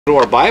To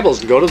our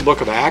Bibles and go to the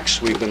book of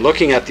Acts. We've been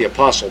looking at the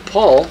Apostle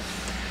Paul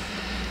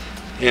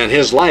and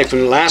his life,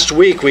 and last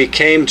week we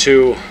came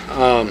to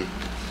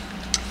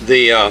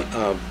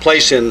the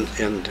place in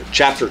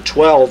chapter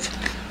 12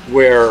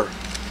 where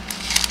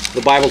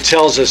the Bible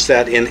tells us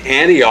that in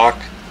Antioch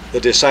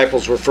the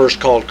disciples were first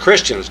called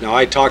Christians. Now,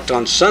 I talked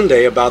on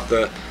Sunday about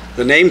the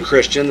name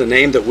Christian, the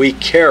name that we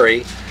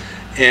carry,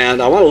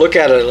 and I want to look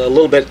at it a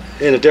little bit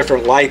in a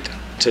different light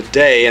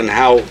today, and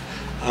how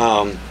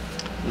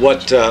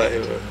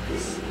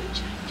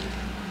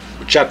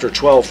chapter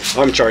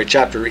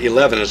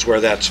 11 is where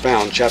that's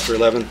found. Chapter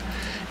 11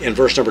 in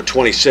verse number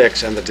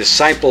 26. And the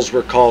disciples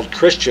were called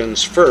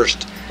Christians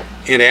first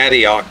in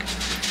Antioch.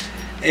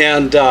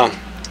 And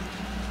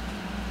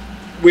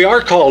we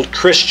are called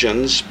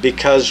Christians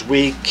because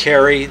we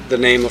carry the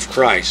name of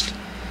Christ.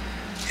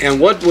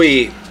 And what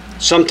we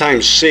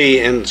sometimes see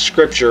in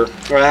Scripture,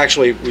 or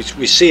actually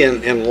we see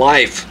in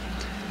life,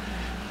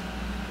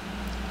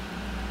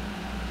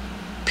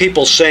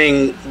 people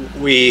saying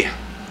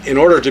in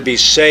order to be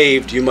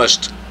saved, you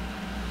must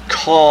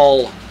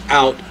call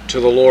out to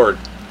the Lord.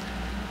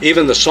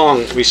 Even the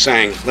song we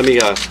sang, let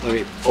me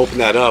open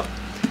that up,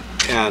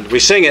 and we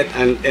sing it,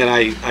 and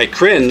I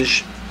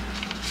cringe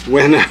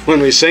when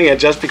we sing it,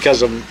 just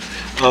because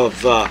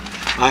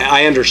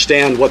I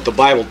understand what the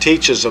Bible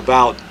teaches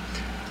about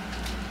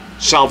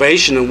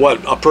salvation and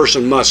what a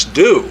person must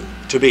do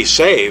to be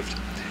saved.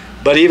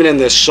 But even in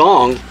this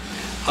song,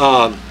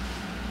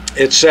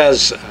 it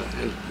says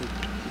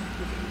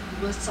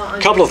a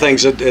couple of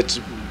things that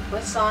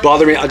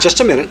bother me. Just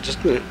a minute.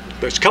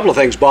 There's a couple of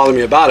things bother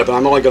me about it, but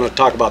I'm only going to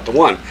talk about the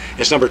one.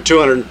 It's number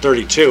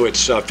 232.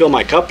 It's "Fill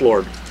My Cup,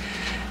 Lord,"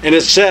 and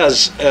it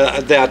says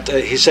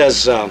he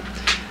says,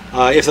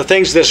 "If the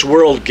things this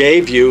world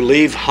gave you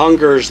leave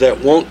hungers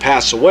that won't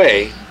pass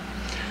away,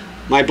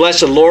 my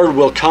blessed Lord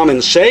will come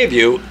and save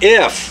you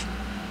if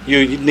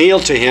you kneel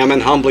to Him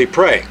and humbly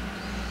pray."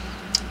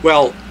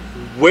 Well,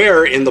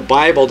 where in the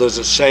Bible does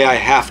it say I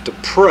have to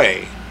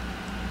pray?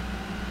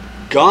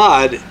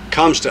 God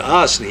comes to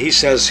us and He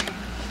says,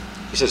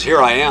 "Here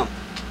I am.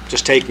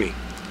 Just take me.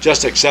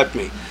 Just accept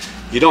me.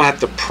 You don't have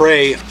to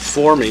pray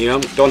for me.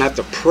 You don't have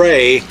to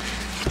pray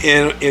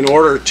in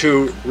order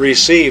to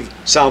receive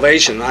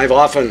salvation." I've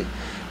often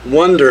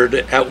wondered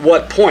at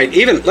what point.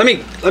 Even let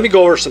me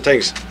go over some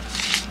things.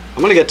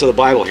 I'm going to get to the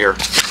Bible here,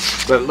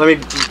 but let me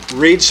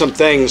read some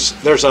things.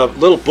 There's a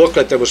little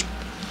booklet that was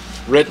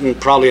written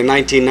probably in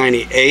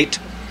 1998.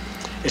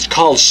 It's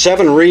called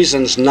 7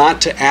 Reasons Not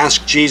to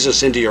Ask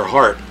Jesus Into Your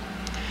Heart.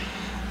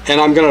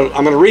 And I'm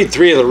gonna read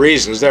 3 of the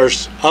reasons.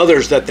 There's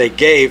others that they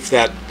gave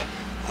that,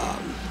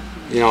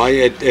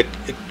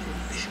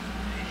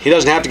 he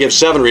doesn't have to give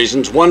 7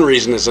 reasons. 1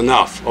 reason is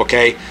enough,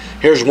 okay?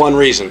 Here's 1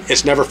 reason.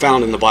 It's never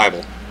found in the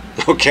Bible,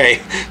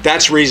 okay?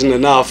 That's reason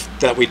enough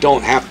that we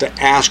don't have to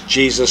ask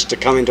Jesus to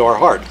come into our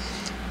heart.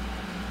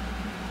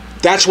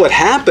 That's what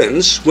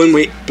happens when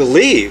we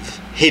believe.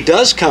 He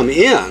does come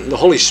in. The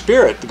Holy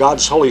Spirit,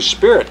 God's Holy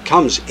Spirit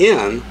comes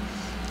in,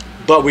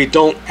 but we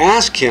don't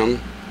ask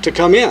Him to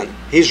come in.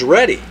 He's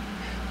ready.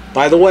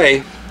 By the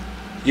way,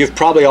 you've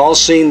probably all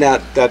seen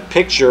that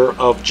picture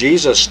of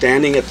Jesus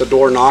standing at the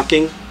door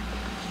knocking.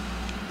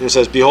 And it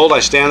says, "Behold, I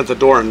stand at the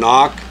door and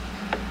knock."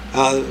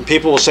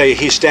 People will say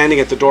He's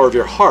standing at the door of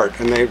your heart,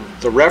 and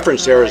the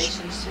reference there is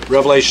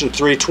Revelation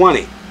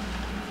 3:20.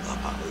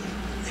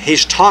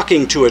 He's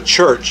talking to a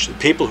church,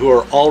 people who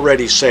are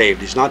already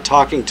saved. He's not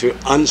talking to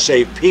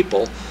unsaved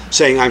people,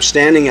 saying, "I'm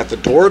standing at the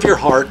door of your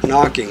heart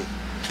knocking."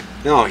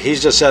 No, He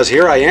just says,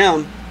 "Here I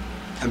am."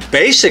 And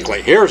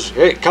basically,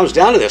 it comes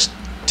down to this.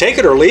 Take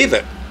it or leave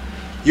it.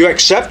 You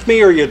accept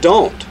me or you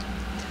don't.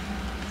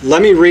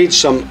 Let me read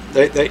some.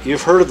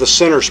 You've heard of the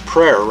sinner's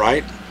prayer,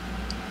 right?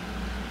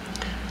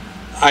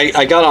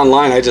 I got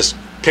online. I just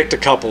picked a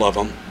couple of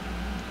them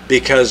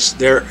because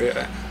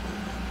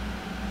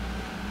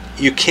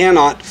you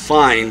cannot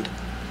find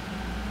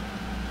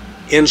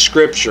in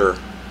Scripture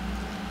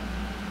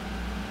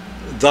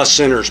the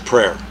sinner's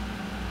prayer.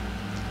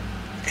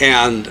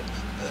 And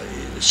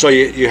so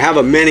you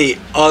have many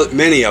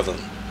of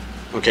them.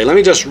 Okay, let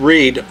me just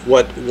read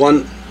what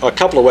a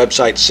couple of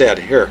websites said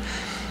here.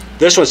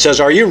 This one says,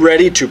 "Are you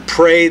ready to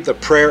pray the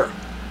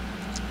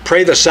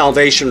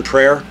salvation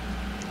prayer?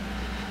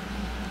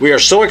 We are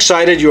so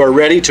excited you are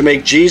ready to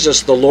make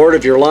Jesus the Lord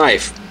of your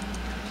life.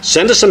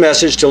 Send us a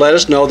message to let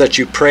us know that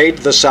you prayed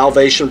the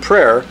salvation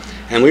prayer,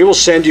 and we will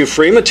send you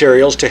free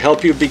materials to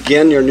help you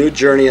begin your new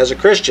journey as a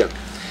Christian."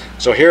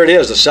 So here it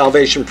is, the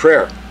salvation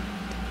prayer.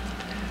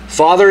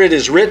 "Father, it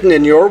is written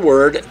in your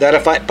word that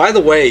if I..." By the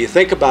way, you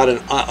think about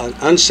an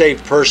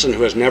unsaved person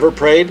who has never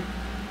prayed.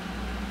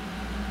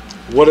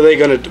 What are they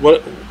going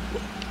to...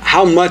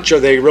 How much are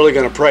they really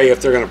going to pray if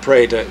they're going to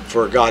pray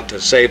for God to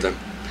save them?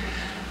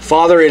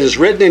 "Father, it is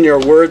written in your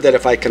word that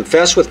if I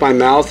confess with my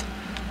mouth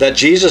that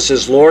Jesus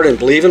is Lord and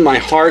believe in my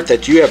heart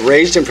that you have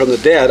raised Him from the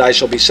dead, I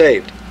shall be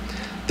saved.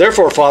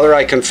 Therefore, Father,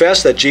 I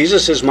confess that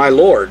Jesus is my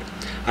Lord.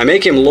 I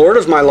make Him Lord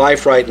of my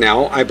life right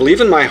now. I believe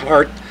in my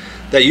heart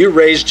that you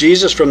raised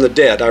Jesus from the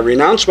dead. I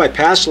renounce my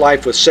past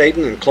life with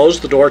Satan and close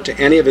the door to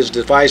any of his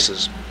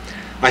devices.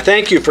 I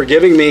thank you for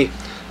forgiving me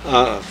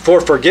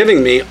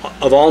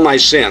of all my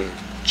sin.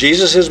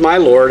 Jesus is my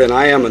Lord, and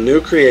I am a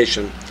new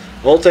creation.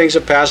 Old things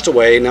have passed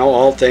away, now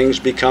all things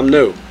become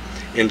new.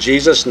 In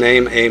Jesus'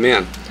 name,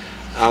 amen.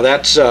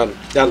 That's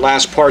that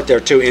last part there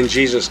too, in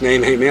Jesus'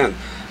 name, amen.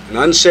 An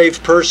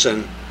unsaved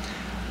person,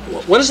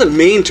 what does it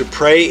mean to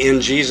pray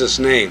in Jesus'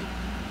 name?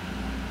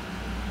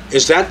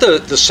 Is that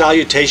the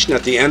salutation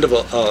at the end of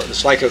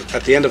it's like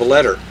at the end of a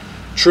letter?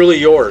 Truly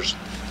yours.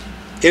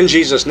 In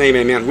Jesus' name,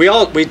 amen.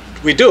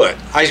 We do it.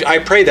 I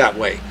pray that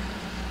way.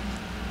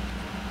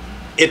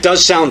 It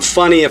does sound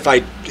funny if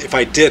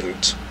I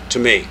didn't, to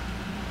me.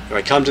 If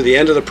I come to the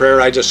end of the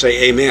prayer, I just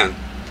say amen.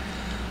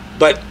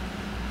 But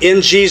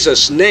in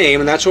Jesus' name,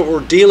 and that's what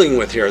we're dealing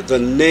with here, the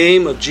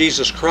name of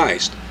Jesus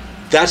Christ.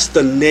 That's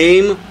the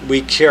name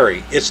we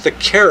carry. It's the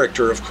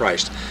character of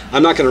Christ.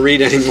 I'm not going to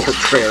read any more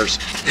prayers,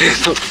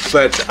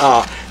 but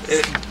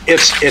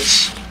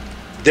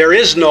there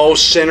is no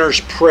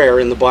sinner's prayer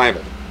in the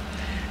Bible.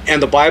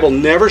 And the Bible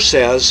never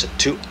says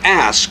to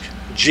ask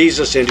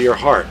Jesus into your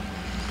heart.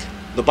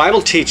 The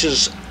Bible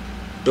teaches,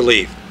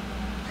 believe,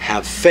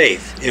 have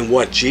faith in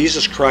what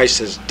Jesus Christ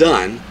has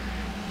done.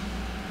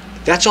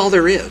 That's all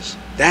there is.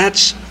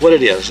 That's what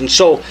it is. And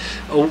so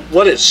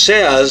what it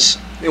says,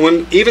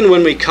 even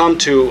when we come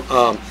to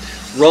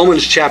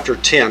Romans chapter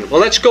 10, well,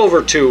 let's go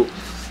over to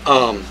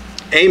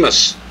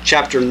Amos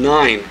chapter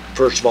 9,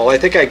 first of all. I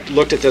think I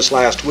looked at this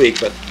last week,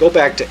 but go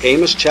back to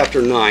Amos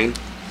chapter 9. And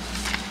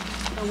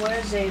where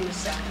is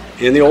Amos at?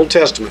 In the Old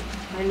Testament.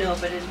 I know,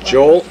 but in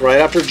Joel, right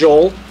after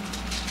Joel.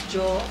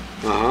 Joel?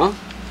 Uh-huh.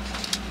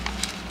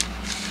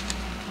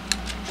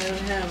 I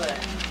don't have it.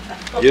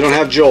 You don't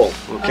have Joel,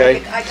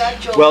 okay? I got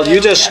Joel. Well,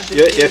 you just,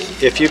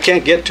 if you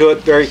can't get to it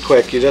very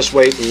quick, you just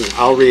wait and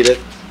I'll read it.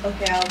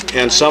 Okay, I'll do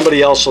And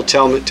somebody else will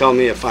tell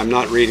me if I'm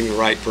not reading the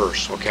right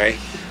verse, okay?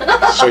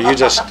 So you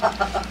just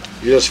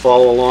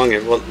follow along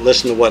and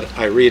listen to what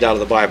I read out of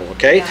the Bible,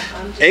 okay?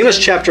 Yeah, Amos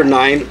chapter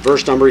 9,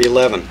 verse number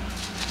 11.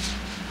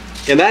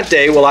 In that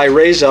day will I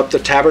raise up the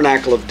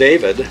tabernacle of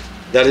David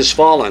that is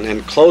fallen,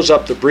 and close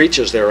up the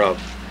breaches thereof.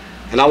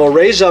 And I will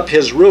raise up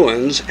his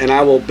ruins, and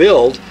I will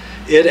build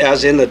it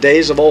as in the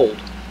days of old,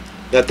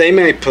 that they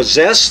may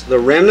possess the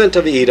remnant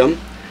of Edom,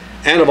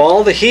 and of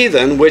all the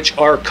heathen which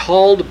are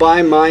called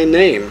by my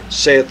name,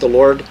 saith the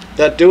Lord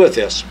that doeth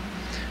this.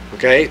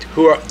 Okay,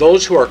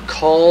 those who are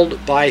called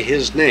by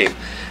his name.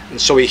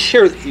 And so you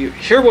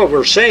hear what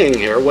we're saying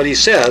here, what he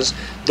says,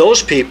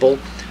 those people,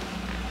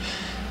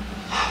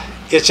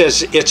 it's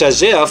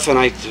as if, and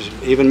I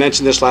even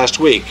mentioned this last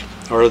week,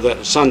 or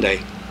the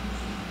Sunday,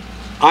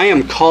 I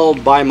am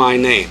called by my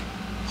name.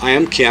 I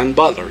am Ken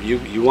Butler.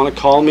 You want to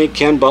call me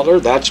Ken Butler?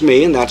 That's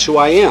me, and that's who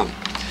I am.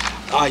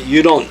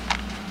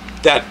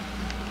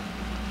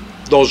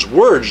 Those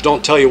words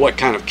don't tell you what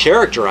kind of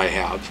character I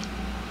have.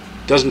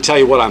 Doesn't tell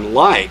you what I'm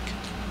like.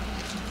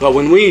 But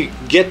when we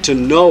get to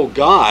know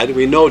God,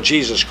 we know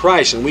Jesus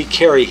Christ, and we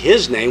carry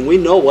his name, we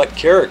know what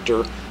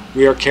character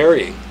we are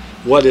carrying.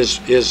 What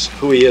is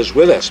who he is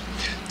with us.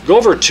 Go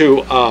over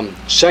to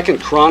 2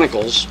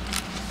 Chronicles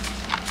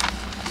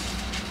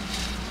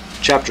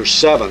chapter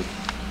 7.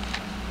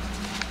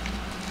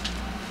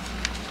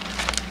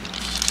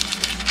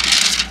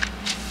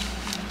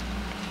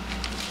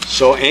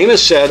 So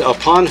Amos said,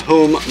 upon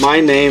whom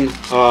my name,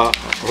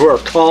 who are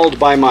called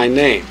by my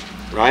name,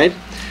 right?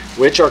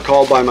 Which are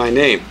called by my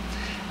name.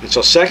 And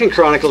so 2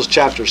 Chronicles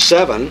chapter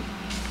 7,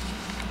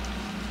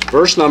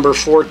 verse number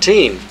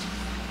 14.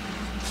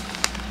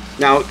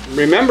 Now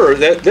remember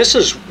that this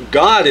is,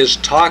 God is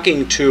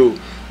talking to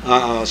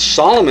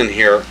Solomon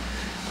here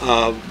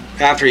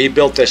after he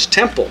built this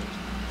temple.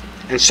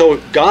 And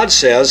so God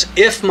says,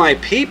 if my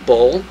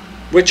people,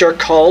 which are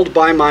called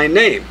by my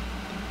name,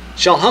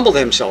 shall humble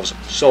themselves.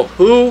 So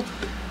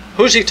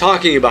who's he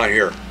talking about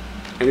here?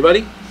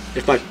 Anybody?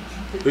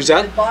 Who's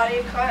that? The body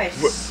of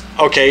Christ.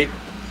 Okay.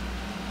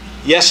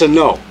 Yes and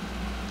no.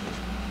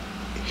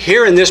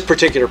 Here in this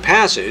particular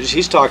passage,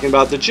 he's talking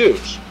about the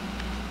Jews.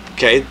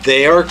 Okay,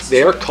 they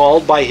are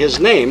called by his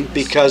name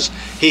because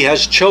he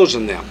has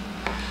chosen them.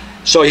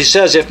 So he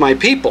says, if my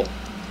people,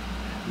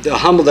 they'll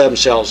humble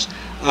themselves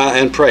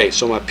and pray.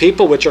 So my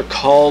people which are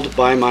called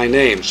by my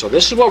name. So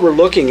this is what we're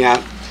looking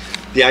at,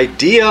 the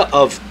idea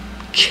of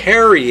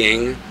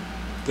carrying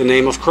the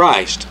name of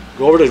Christ.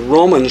 Go over to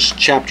Romans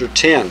chapter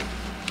 10.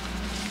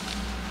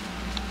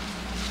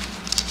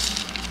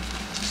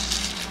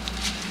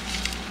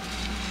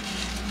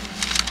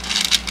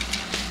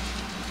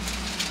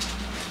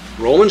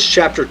 Romans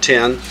chapter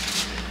 10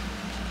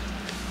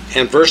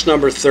 and verse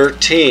number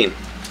 13.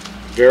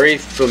 Very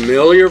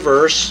familiar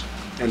verse,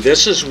 and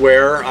this is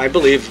where I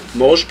believe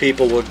most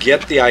people will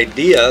get the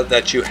idea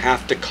that you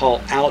have to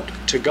call out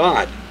to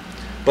God.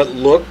 But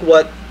look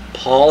what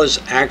Paul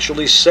is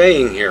actually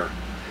saying here.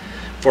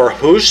 For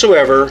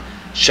whosoever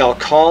shall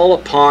call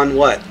upon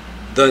what?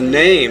 The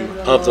name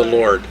of the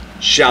Lord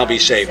shall be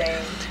saved.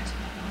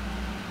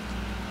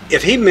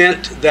 If he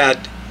meant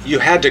that you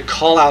had to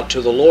call out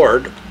to the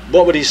Lord,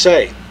 what would he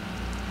say?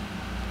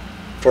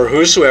 For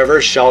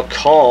whosoever shall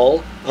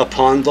call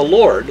upon the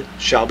Lord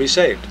shall be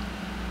saved.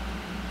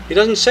 He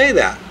doesn't say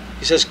that.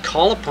 He says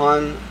call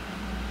upon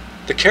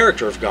the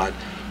character of God.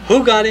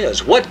 Who God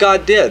is, what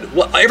God did,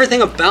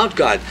 everything about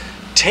God.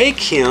 Take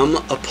him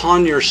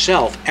upon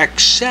yourself.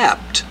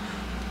 Accept,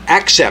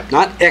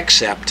 not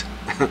accept.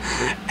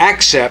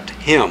 Accept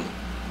him.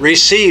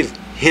 Receive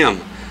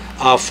him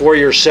for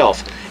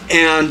yourself.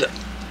 And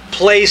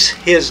place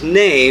his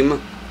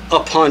name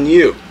upon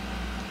you.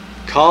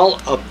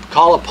 Call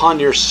upon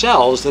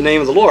yourselves the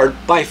name of the Lord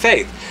by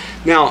faith.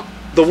 Now,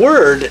 the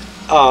word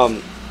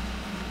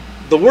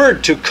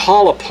to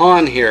call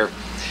upon here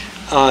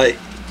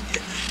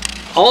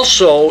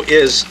also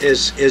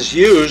is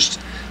used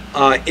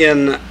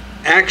in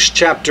Acts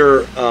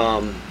chapter.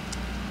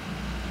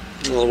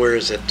 Well, where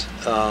is it?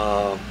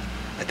 I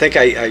think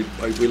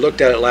we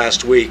looked at it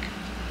last week.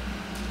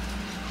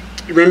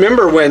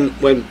 Remember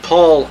when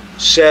Paul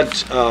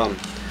said,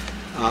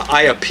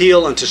 "I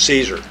appeal unto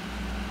Caesar."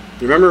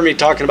 Remember me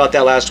talking about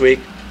that last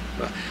week?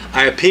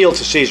 I appeal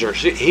to Caesar.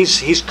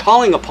 He's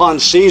calling upon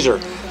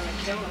Caesar.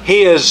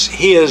 He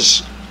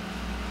is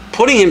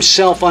putting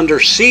himself under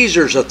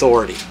Caesar's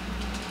authority.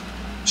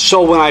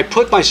 So when I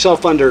put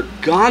myself under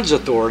God's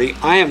authority,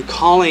 I am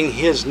calling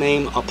his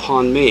name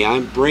upon me.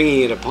 I'm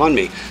bringing it upon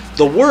me.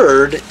 The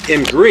word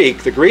in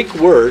Greek, the Greek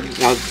word.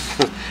 Now,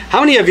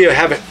 how many of you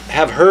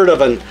have heard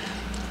of an?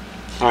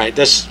 All right,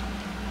 this.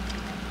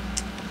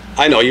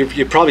 I know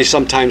you probably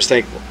sometimes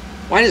think,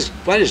 why does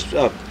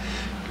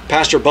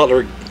Pastor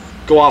Butler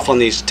go off on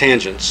these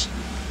tangents?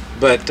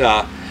 But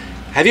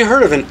have you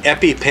heard of an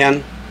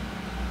EpiPen?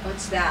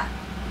 What's that?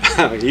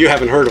 You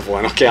haven't heard of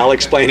one. Okay, I'll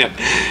explain it.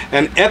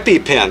 An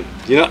EpiPen.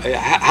 You know,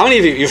 how many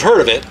of you've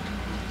heard of it?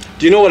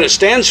 Do you know what it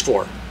stands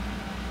for?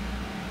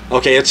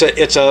 Okay, it's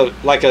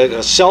like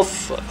a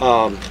self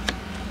a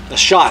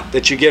shot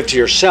that you give to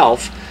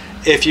yourself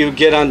if you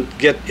get an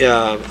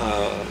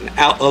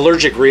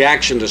allergic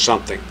reaction to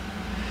something.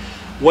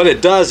 What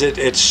it does, it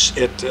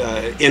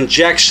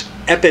injects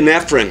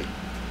epinephrine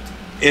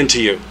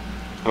into you.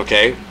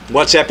 Okay,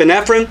 what's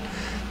epinephrine?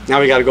 Now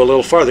we got to go a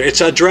little farther. It's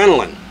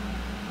adrenaline.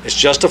 It's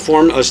just a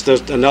form. It's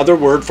another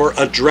word for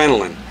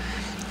adrenaline.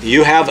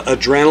 You have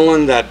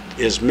adrenaline that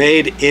is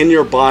made in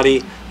your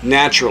body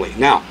naturally.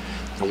 Now,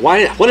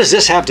 what does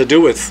this have to do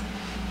with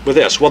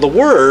this? Well, the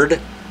word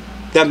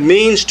that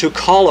means to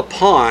call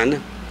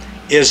upon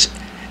is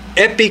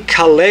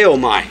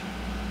epikaleomai.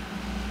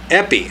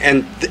 Epi,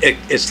 and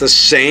it's the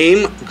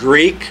same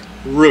Greek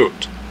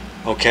root.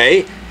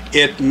 Okay,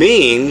 it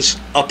means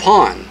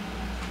upon.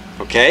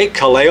 Okay,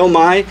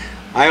 kaleomai.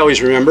 I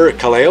always remember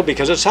kaleo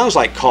because it sounds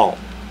like call,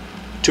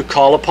 to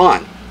call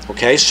upon.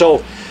 Okay,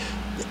 so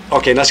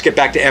let's get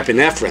back to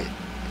epinephrine.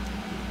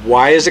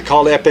 Why is it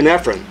called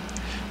epinephrine?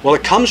 Well,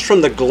 it comes from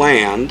the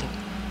gland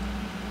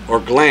or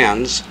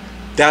glands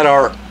that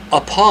are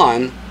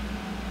upon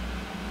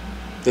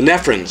the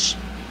nephrons.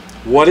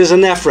 What is a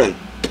nephron?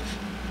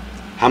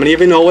 How many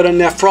of you know what a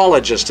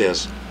nephrologist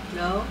is?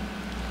 No.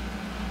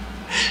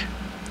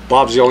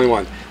 Bob's the only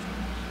one.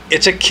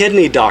 It's a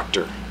kidney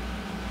doctor.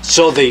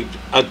 So the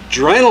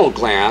adrenal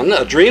gland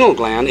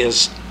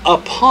is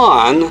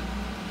upon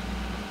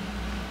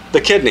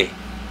the kidney.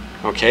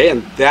 Okay,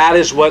 and that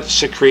is what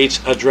secretes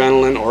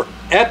adrenaline or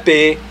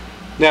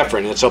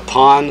epinephrine. It's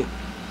upon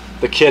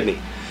the kidney.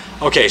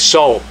 Okay,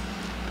 so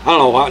I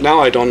don't know,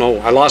 now I don't know,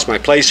 I lost my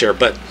place here,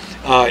 but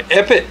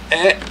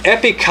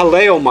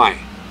epikaleomai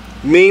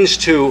means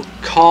to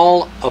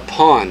call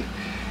upon.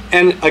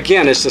 And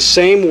again, it's the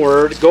same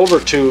word. Go over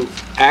to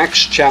Acts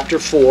chapter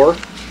 4.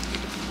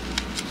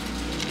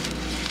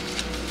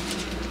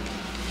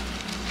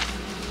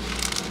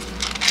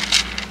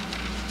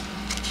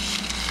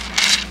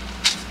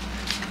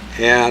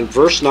 And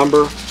verse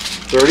number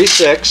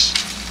 36.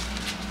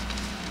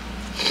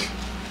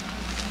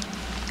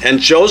 And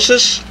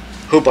Joseph,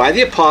 who by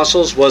the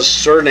apostles was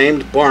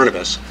surnamed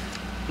Barnabas.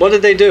 What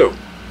did they do?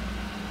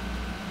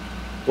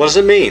 What does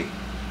it mean?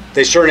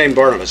 They surnamed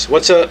Barnabas.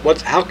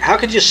 How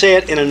could you say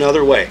it in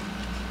another way?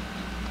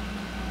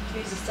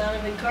 He's a son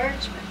of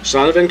encouragement.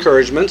 Son of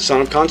encouragement,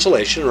 son of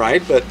consolation,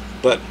 right? But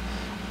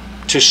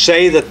to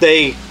say that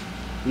they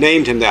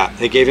named him that,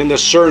 they gave him the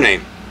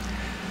surname.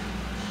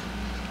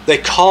 They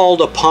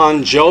called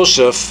upon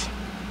Joseph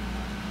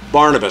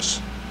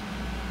Barnabas.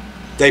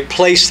 They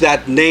placed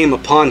that name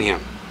upon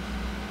him.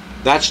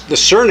 That's the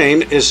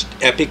surname is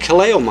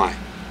epikaleomai.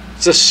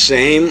 It's the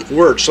same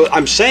word. So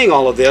I'm saying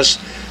all of this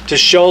to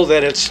show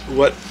that it's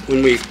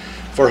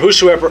for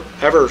whosoever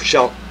ever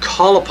shall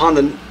call upon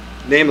the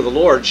name of the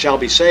Lord shall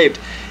be saved.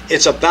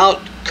 It's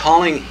about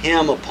calling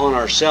him upon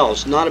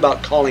ourselves, not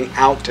about calling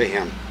out to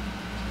him.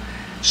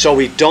 So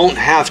we don't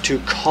have to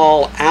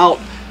call out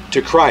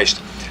to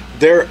Christ.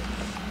 The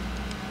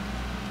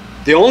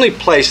only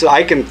place that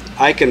I can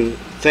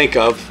think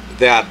of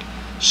that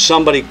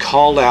somebody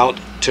called out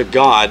to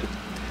God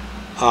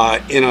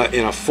in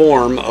a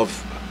form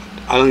of,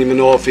 I don't even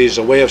know if he's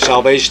a way of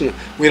salvation.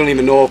 We don't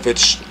even know if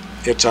it's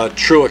a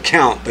true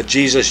account, but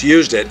Jesus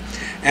used it,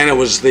 and it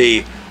was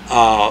the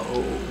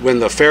when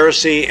the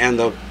Pharisee and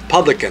the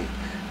publican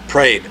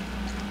prayed.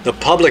 The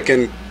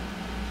publican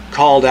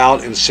called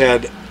out and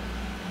said,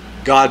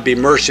 God, be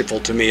merciful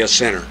to me, a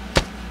sinner.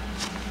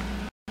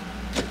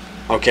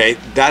 Okay,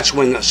 that's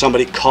when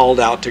somebody called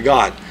out to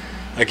God.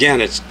 Again,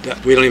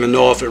 we don't even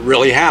know if it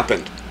really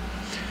happened.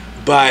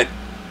 But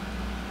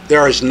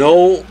there is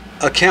no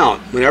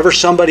account. Whenever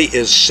somebody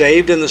is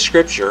saved in the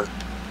Scripture,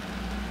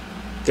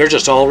 they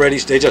just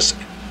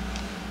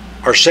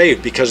are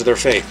saved because of their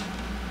faith.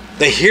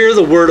 They hear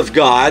the Word of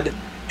God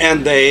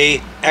and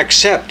they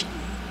accept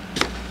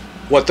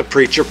what the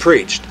preacher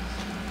preached.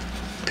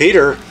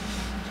 Peter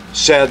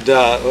said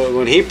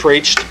when he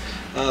preached,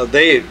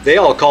 they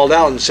all called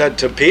out and said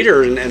to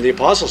Peter, and the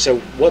apostles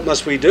said, what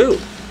must we do?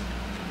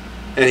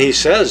 And he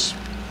says,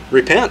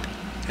 repent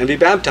and be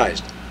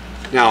baptized.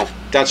 Now,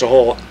 that's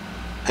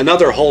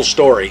another whole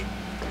story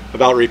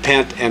about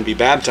repent and be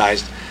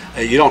baptized.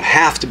 You don't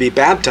have to be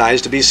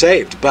baptized to be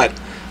saved, but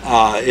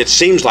it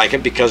seems like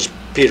it because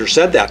Peter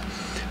said that.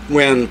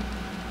 When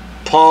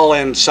Paul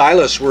and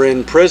Silas were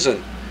in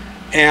prison,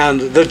 and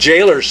the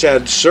jailer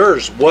said,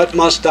 sirs, what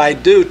must I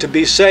do to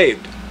be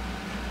saved?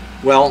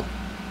 Well,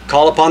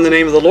 call upon the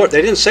name of the Lord.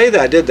 They didn't say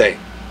that, did they?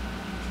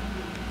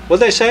 What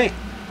did they say?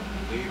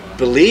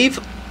 Believe?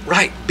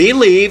 Right.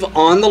 Believe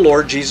on the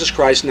Lord Jesus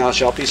Christ, and thou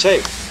shalt be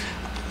saved.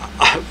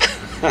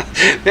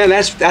 Man,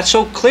 that's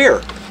so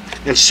clear.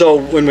 And so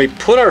when we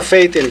put our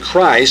faith in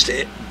Christ,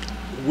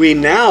 we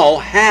now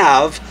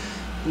have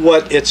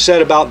what it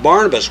said about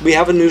Barnabas. We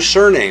have a new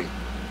surname.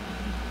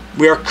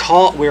 We are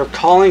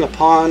calling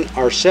upon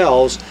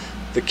ourselves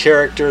the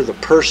character, the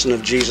person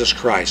of Jesus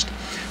Christ.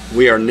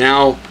 We are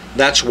now,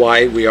 that's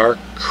why we are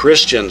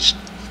Christians.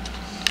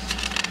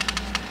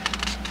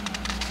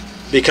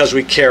 Because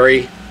we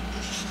carry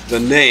the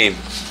name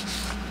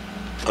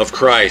of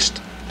Christ.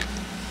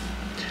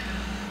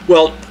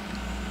 Well,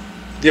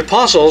 the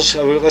apostles,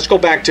 let's go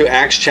back to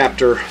Acts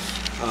chapter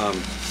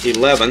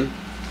 11,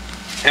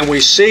 and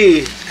we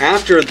see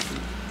after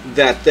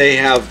that they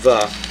have,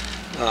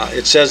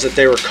 it says that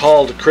they were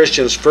called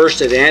Christians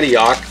first at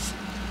Antioch.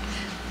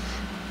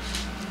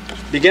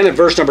 Begin at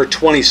verse number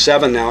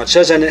 27 now. It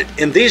says, and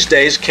in these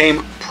days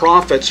came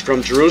prophets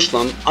from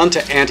Jerusalem unto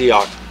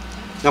Antioch.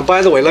 Now,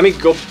 by the way, let me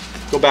go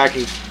back.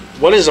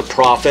 What is a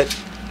prophet?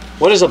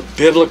 What is a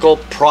biblical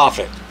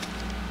prophet?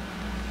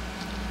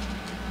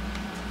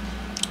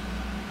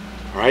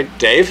 All right,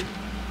 Dave?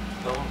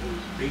 Someone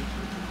who speaks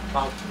and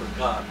talks for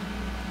God.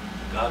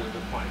 God is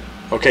appointed.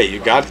 Okay, you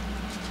got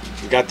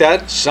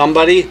that?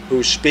 Somebody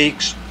who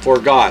speaks for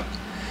God.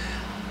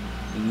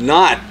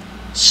 Not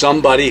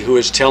somebody who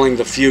is telling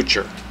the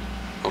future.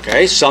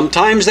 Okay,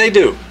 sometimes they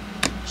do.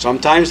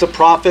 Sometimes the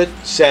prophet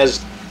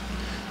says,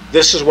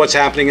 this is what's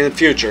happening in the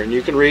future. And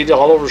you can read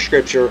all over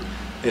Scripture.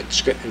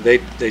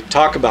 They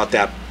talk about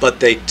that. But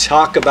they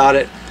talk about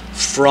it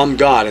from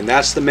God. And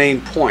that's the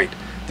main point.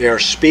 They are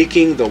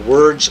speaking the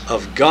words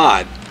of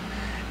God.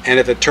 And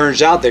if it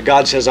turns out that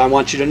God says, I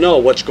want you to know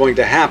what's going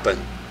to happen,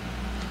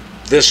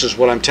 this is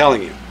what I'm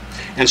telling you.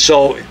 And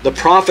so the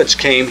prophets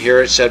came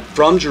here, it said,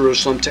 from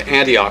Jerusalem to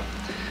Antioch.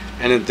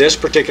 And in this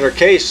particular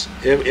case,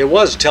 it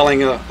was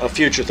telling a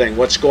future thing,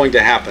 what's going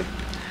to happen.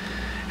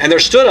 And there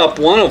stood up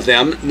one of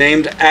them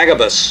named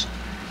Agabus,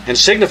 and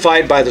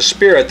signified by the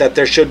Spirit that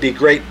there should be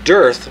great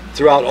dearth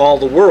throughout all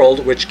the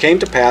world, which came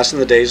to pass in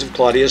the days of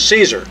Claudius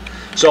Caesar.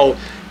 So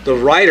the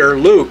writer,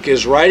 Luke,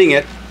 is writing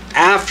it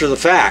after the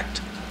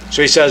fact.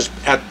 So he says,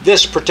 at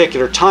this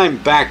particular time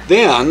back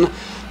then,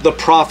 the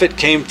prophet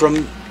came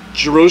from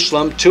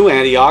Jerusalem to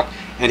Antioch,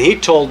 and he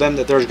told them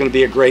that there's going to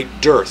be a great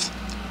dearth.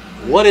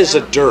 What is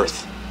a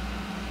dearth?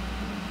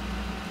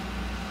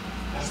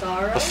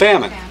 Sorrow? A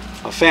famine.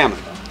 A famine.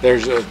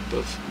 There's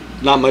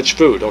not much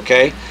food,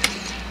 okay?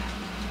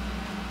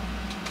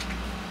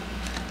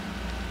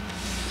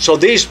 So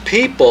these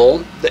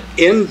people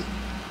in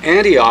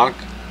Antioch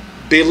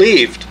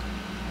believed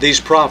these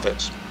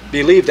prophets,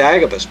 believed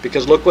Agabus,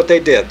 because look what they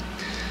did.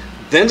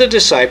 Then the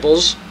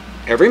disciples,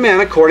 every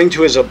man according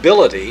to his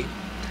ability,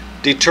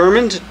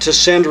 determined to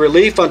send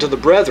relief unto the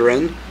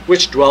brethren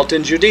which dwelt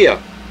in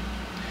Judea,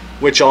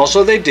 which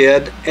also they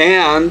did,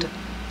 and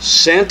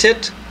sent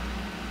it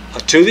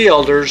to the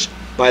elders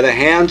by the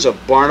hands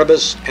of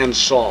Barnabas and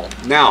Saul.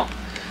 Now,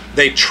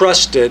 they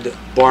trusted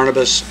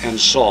Barnabas and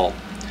Saul.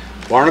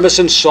 Barnabas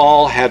and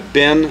Saul had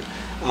been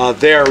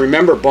there.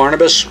 Remember,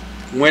 Barnabas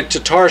went to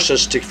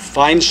Tarsus to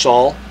find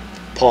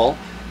Paul,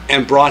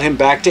 and brought him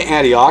back to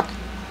Antioch.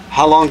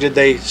 How long did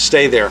they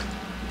stay there?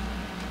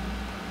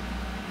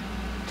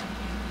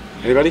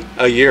 Anybody?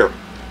 A year.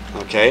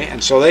 Okay,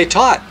 and so they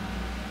taught.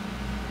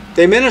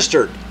 They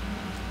ministered.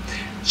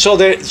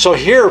 So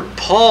here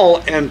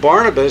Paul and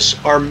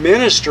Barnabas are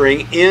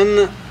ministering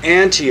in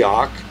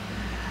Antioch,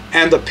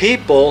 and the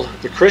people,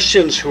 the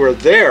Christians who are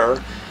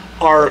there,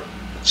 are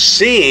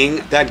seeing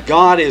that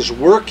God is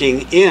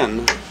working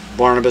in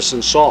Barnabas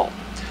and Saul.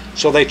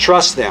 So they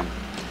trust them.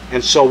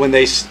 And so when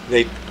they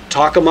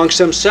talk amongst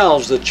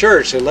themselves, the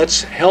church, say,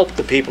 let's help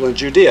the people in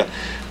Judea.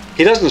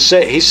 He doesn't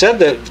say, he said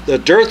that the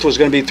dearth was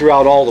going to be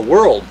throughout all the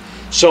world.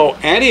 So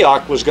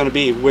Antioch was going to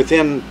be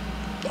within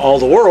all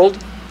the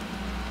world.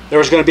 There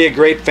was going to be a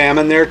great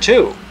famine there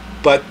too.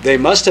 But they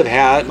must have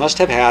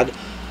had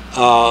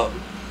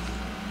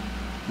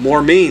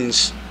more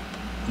means,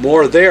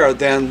 more there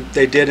than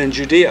they did in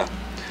Judea.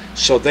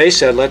 So they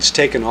said, let's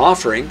take an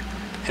offering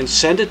and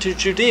send it to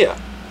Judea.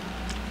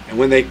 And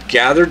when they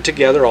gathered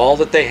together all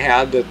that they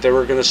had that they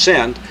were going to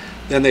send,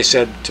 then they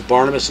said to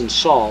Barnabas and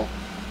Saul,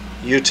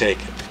 you take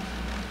it.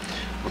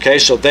 Okay,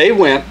 so they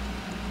went,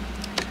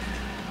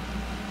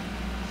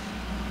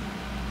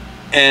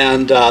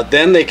 and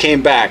then they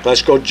came back.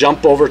 Let's go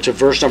jump over to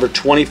verse number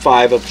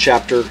 25 of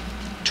chapter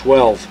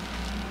 12.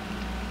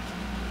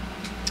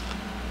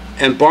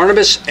 And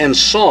Barnabas and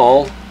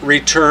Saul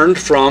returned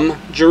from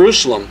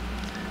Jerusalem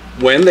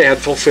when they had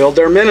fulfilled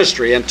their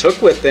ministry, and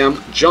took with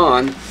them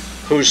John,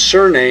 whose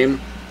surname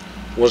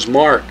was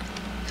Mark.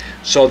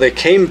 So they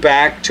came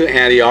back to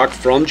Antioch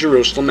from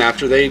Jerusalem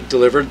after they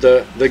delivered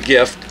the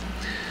gift,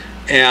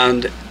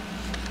 and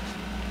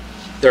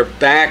they're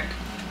back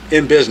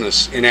in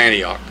business in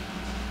Antioch,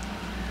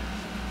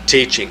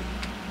 teaching.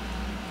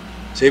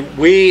 See,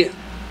 we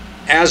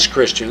as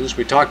Christians,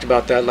 we talked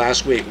about that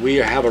last week, we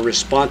have a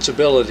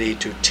responsibility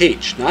to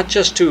teach, not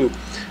just to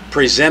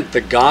present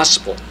the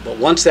gospel, but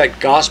once that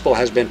gospel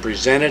has been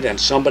presented and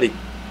somebody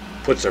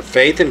puts their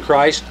faith in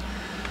Christ,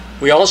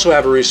 we also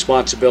have a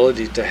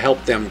responsibility to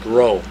help them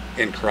grow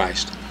in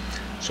Christ.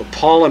 So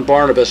Paul and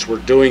Barnabas were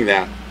doing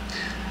that.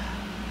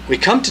 We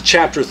come to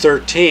chapter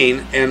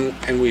 13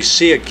 and we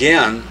see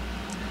again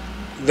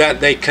that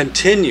they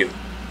continue.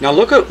 Now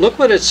look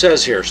what it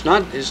says here. It's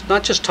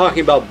not just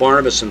talking about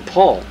Barnabas and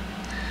Paul.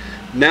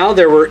 Now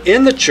there were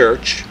in the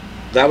church,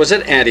 that was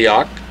at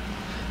Antioch,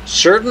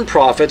 certain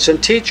prophets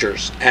and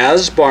teachers,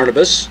 as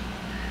Barnabas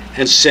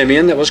and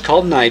Simeon, that was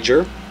called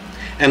Niger,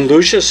 and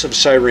Lucius of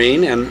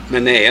Cyrene, and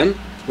Manaen,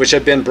 which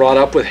had been brought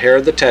up with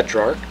Herod the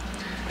Tetrarch,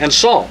 and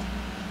Saul,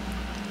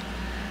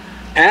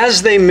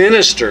 as they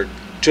ministered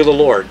to the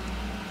Lord.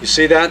 You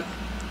see that?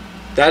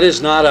 That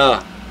is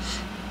not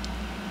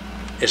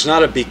it's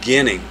not a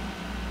beginning.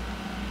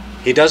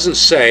 He doesn't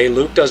say,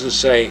 Luke doesn't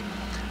say,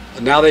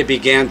 now they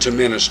began to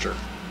minister.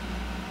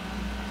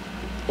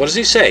 What does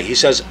he say? He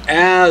says,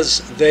 as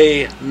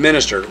they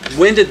ministered.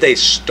 When did they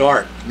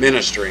start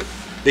ministering?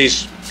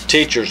 These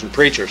teachers and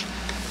preachers.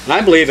 And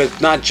I believe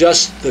it's not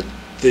just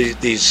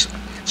these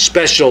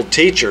special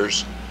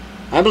teachers.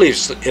 I believe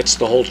it's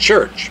the whole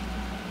church.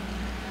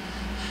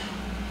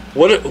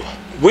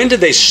 When did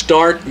they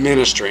start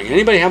ministering?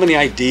 Anybody have any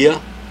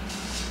idea?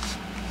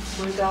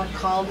 When God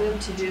called them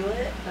to do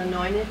it,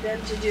 anointed them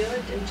to do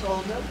it, and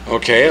told them.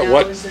 Okay,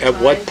 at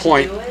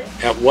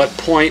what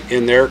point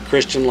in their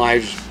Christian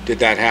lives did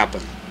that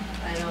happen?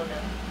 I don't know.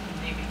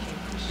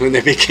 When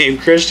they became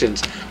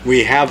Christians.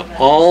 We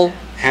all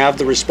have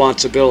the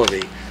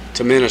responsibility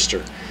to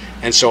minister.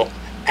 And so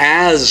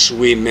as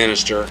we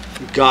minister,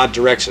 God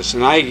directs us.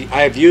 And I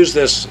have used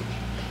this,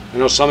 I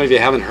know some of you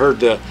haven't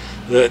heard the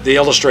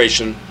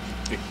illustration.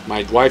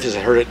 My wife has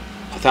heard it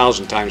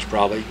 1,000 times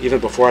probably, even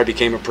before I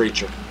became a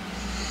preacher.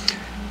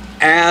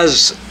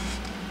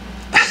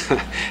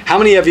 How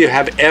many of you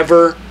have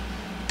ever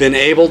been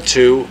able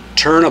to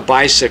turn a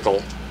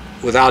bicycle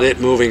without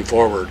it moving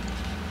forward?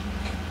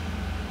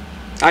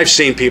 I've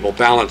seen people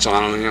balance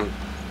on them. You know,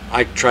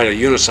 I tried a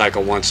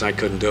unicycle once and I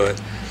couldn't do it.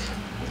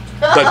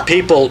 But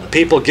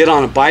people get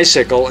on a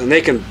bicycle and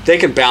they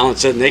can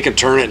balance it and they can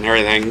turn it and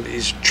everything.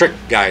 These trick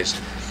guys.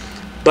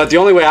 But the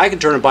only way I can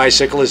turn a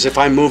bicycle is if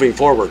I'm moving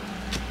forward.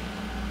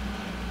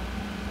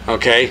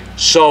 Okay,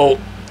 so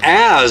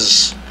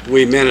as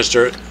we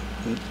minister,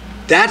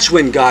 that's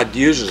when God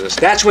uses us.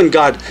 That's when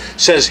God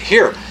says,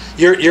 here,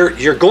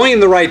 you're going in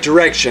the right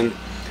direction.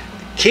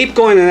 Keep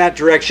going in that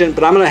direction,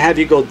 but I'm going to have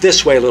you go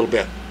this way a little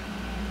bit.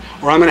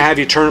 Or I'm going to have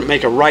you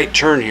make a right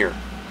turn here.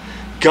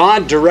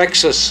 God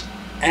directs us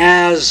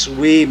as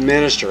we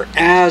minister,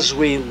 as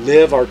we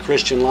live our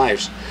Christian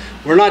lives.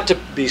 We're not to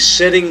be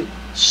sitting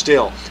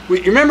still.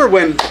 You remember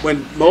when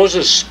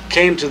Moses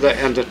came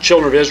and the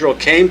children of Israel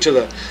came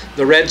to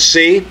the Red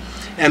Sea,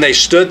 and they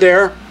stood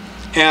there,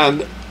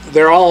 and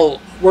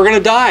we're going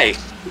to die.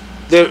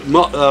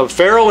 The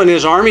Pharaoh and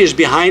his army is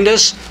behind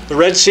us. The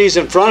Red Sea's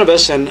in front of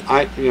us, and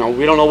we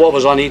don't know what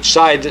was on each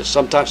side.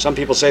 Sometimes some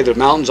people say the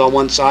mountains on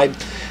one side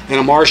and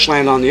a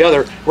marshland on the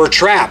other. We're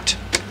trapped.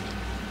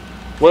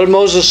 What did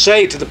Moses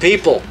say to the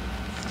people?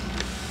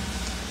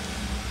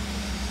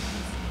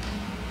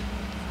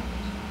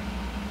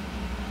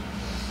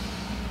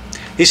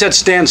 He said,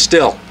 stand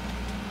still.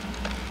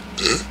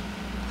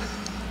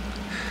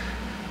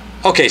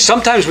 Okay,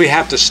 sometimes we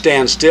have to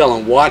stand still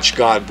and watch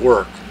God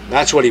work.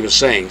 That's what he was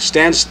saying.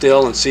 Stand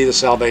still and see the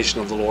salvation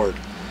of the Lord.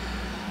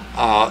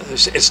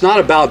 It's not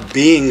about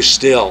being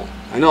still.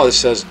 I know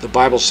the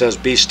Bible says,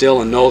 be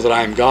still and know that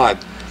I am God.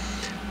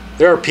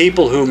 There are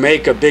people who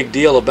make a big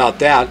deal about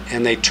that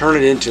and they turn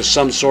it into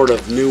some sort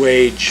of New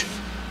Age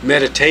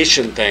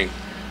meditation thing.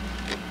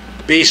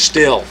 Be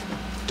still.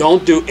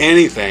 Don't do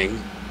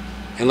anything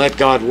and let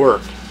God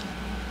work.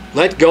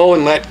 Let go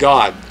and let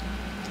God.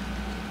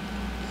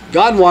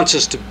 God wants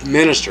us to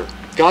minister.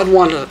 God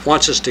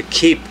wants us to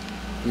keep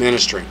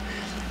ministering.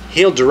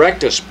 He'll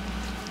direct us,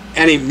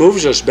 and He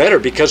moves us better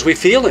because we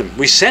feel Him.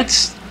 We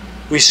sense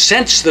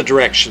the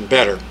direction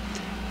better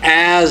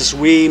as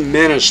we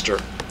minister,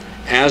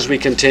 as we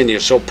continue.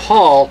 So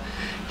Paul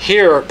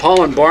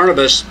and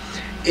Barnabas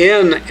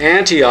in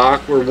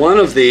Antioch were one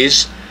of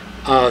these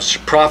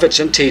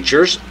prophets and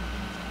teachers.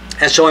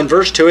 And so in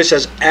verse 2 it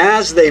says,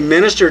 as they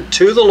ministered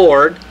to the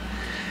Lord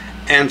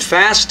and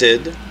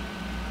fasted,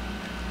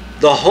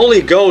 the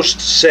Holy Ghost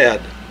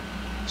said,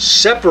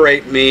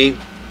 separate me,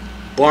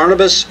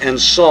 Barnabas and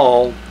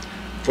Saul,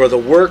 for the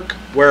work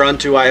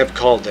whereunto I have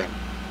called them.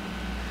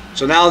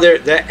 So now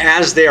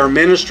as they are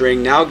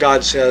ministering, now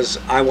God says,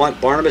 I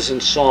want Barnabas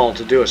and Saul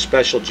to do a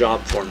special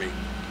job for me.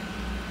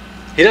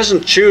 He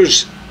doesn't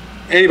choose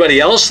anybody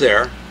else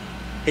there.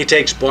 He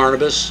takes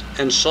Barnabas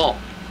and Saul.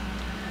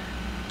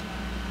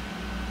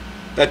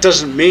 That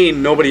doesn't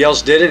mean nobody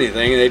else did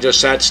anything and they just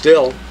sat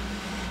still.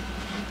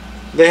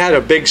 They had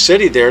a big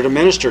city there to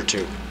minister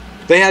to.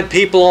 They had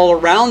people all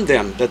around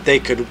them that they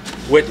could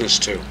witness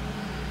to.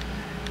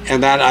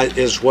 And that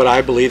is what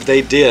I believe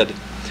they did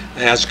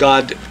as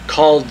God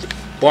called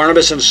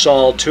Barnabas and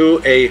Saul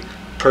to a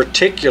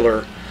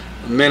particular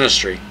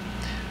ministry.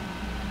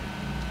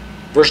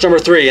 Verse number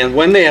 3, and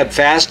when they had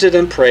fasted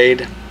and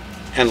prayed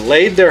and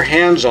laid their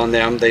hands on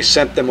them, they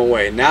sent them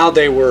away. Now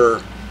they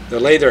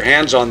laid their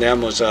hands on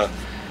them was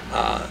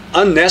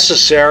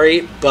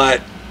unnecessary,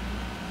 but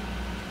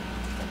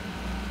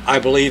I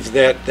believe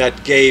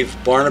that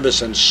gave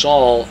Barnabas and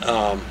Saul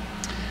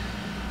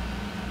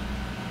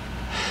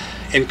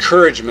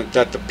encouragement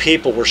that the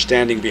people were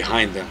standing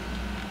behind them.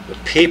 The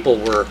people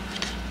were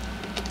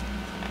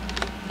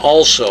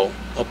also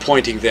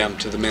appointing them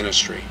to the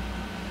ministry.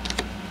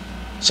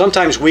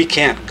 Sometimes we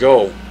can't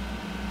go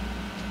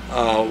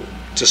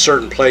to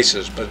certain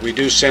places, but we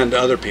do send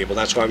other people.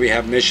 That's why we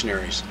have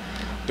missionaries.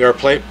 There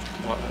are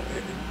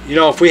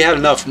if we had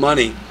enough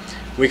money,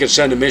 we could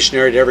send a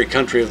missionary to every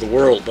country of the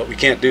world, but we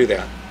can't do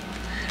that.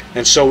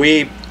 And so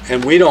we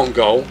don't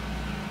go,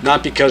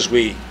 not because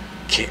we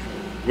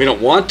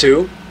don't want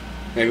to.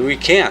 Maybe we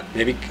can't.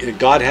 Maybe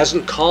God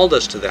hasn't called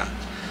us to that.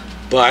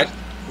 But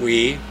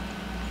we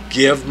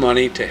give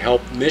money to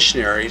help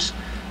missionaries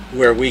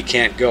where we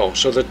can't go.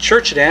 So the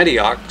church at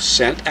Antioch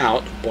sent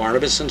out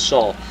Barnabas and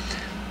Saul.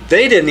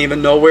 They didn't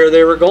even know where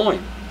they were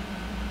going.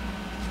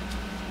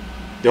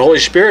 The Holy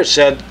Spirit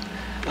said,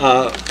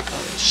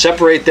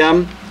 separate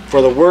them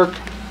for the work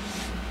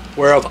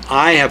whereof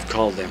I have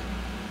called them.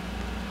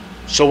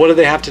 So what did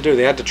they have to do?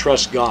 They had to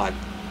trust God.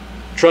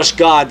 Trust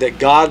God that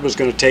God was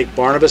going to take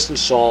Barnabas and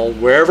Saul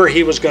wherever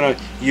He was going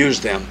to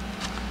use them,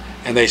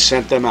 and they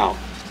sent them out.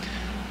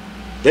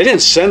 They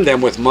didn't send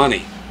them with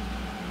money.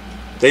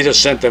 They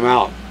just sent them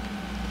out.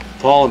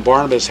 Paul and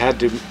Barnabas had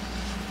to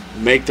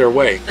make their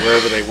way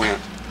wherever they went.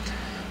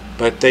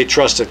 But they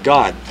trusted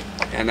God,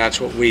 and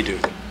that's what we do.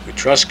 We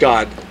trust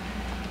God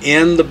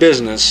in the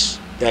business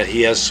that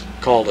He has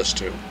called us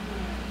to.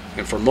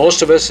 And for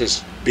most of us,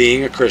 it's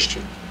being a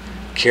Christian,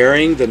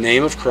 carrying the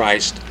name of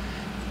Christ,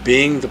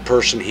 being the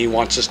person He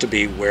wants us to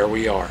be where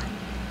we are.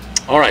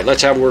 All right,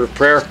 let's have a word of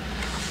prayer.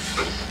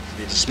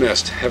 Be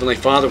dismissed. Heavenly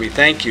Father, we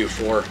thank You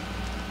for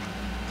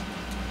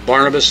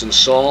Barnabas and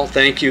Saul.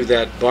 Thank You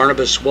that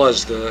Barnabas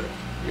was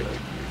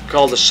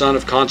called the son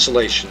of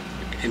consolation,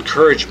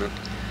 encouragement.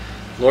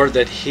 Lord,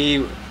 that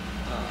he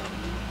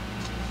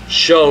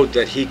showed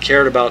that he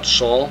cared about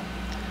Saul.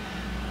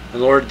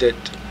 And Lord, that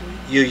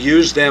You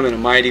used them in a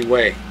mighty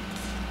way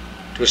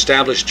to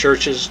establish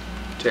churches,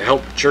 to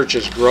help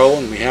churches grow.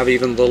 And we have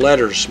even the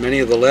letters, many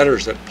of the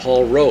letters that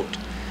Paul wrote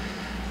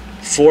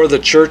for the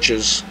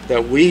churches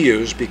that we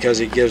use, because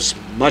he gives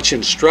much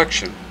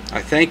instruction.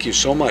 I thank You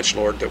so much,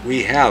 Lord, that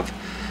we have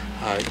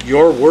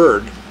Your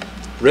word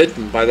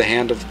written by the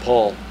hand of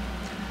Paul.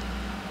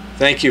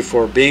 Thank You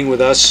for being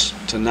with us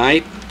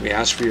tonight. We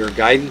ask for Your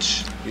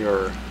guidance,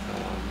 Your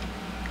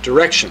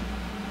direction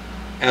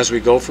as we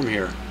go from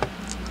here.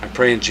 I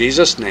pray in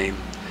Jesus' name,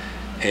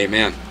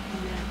 amen.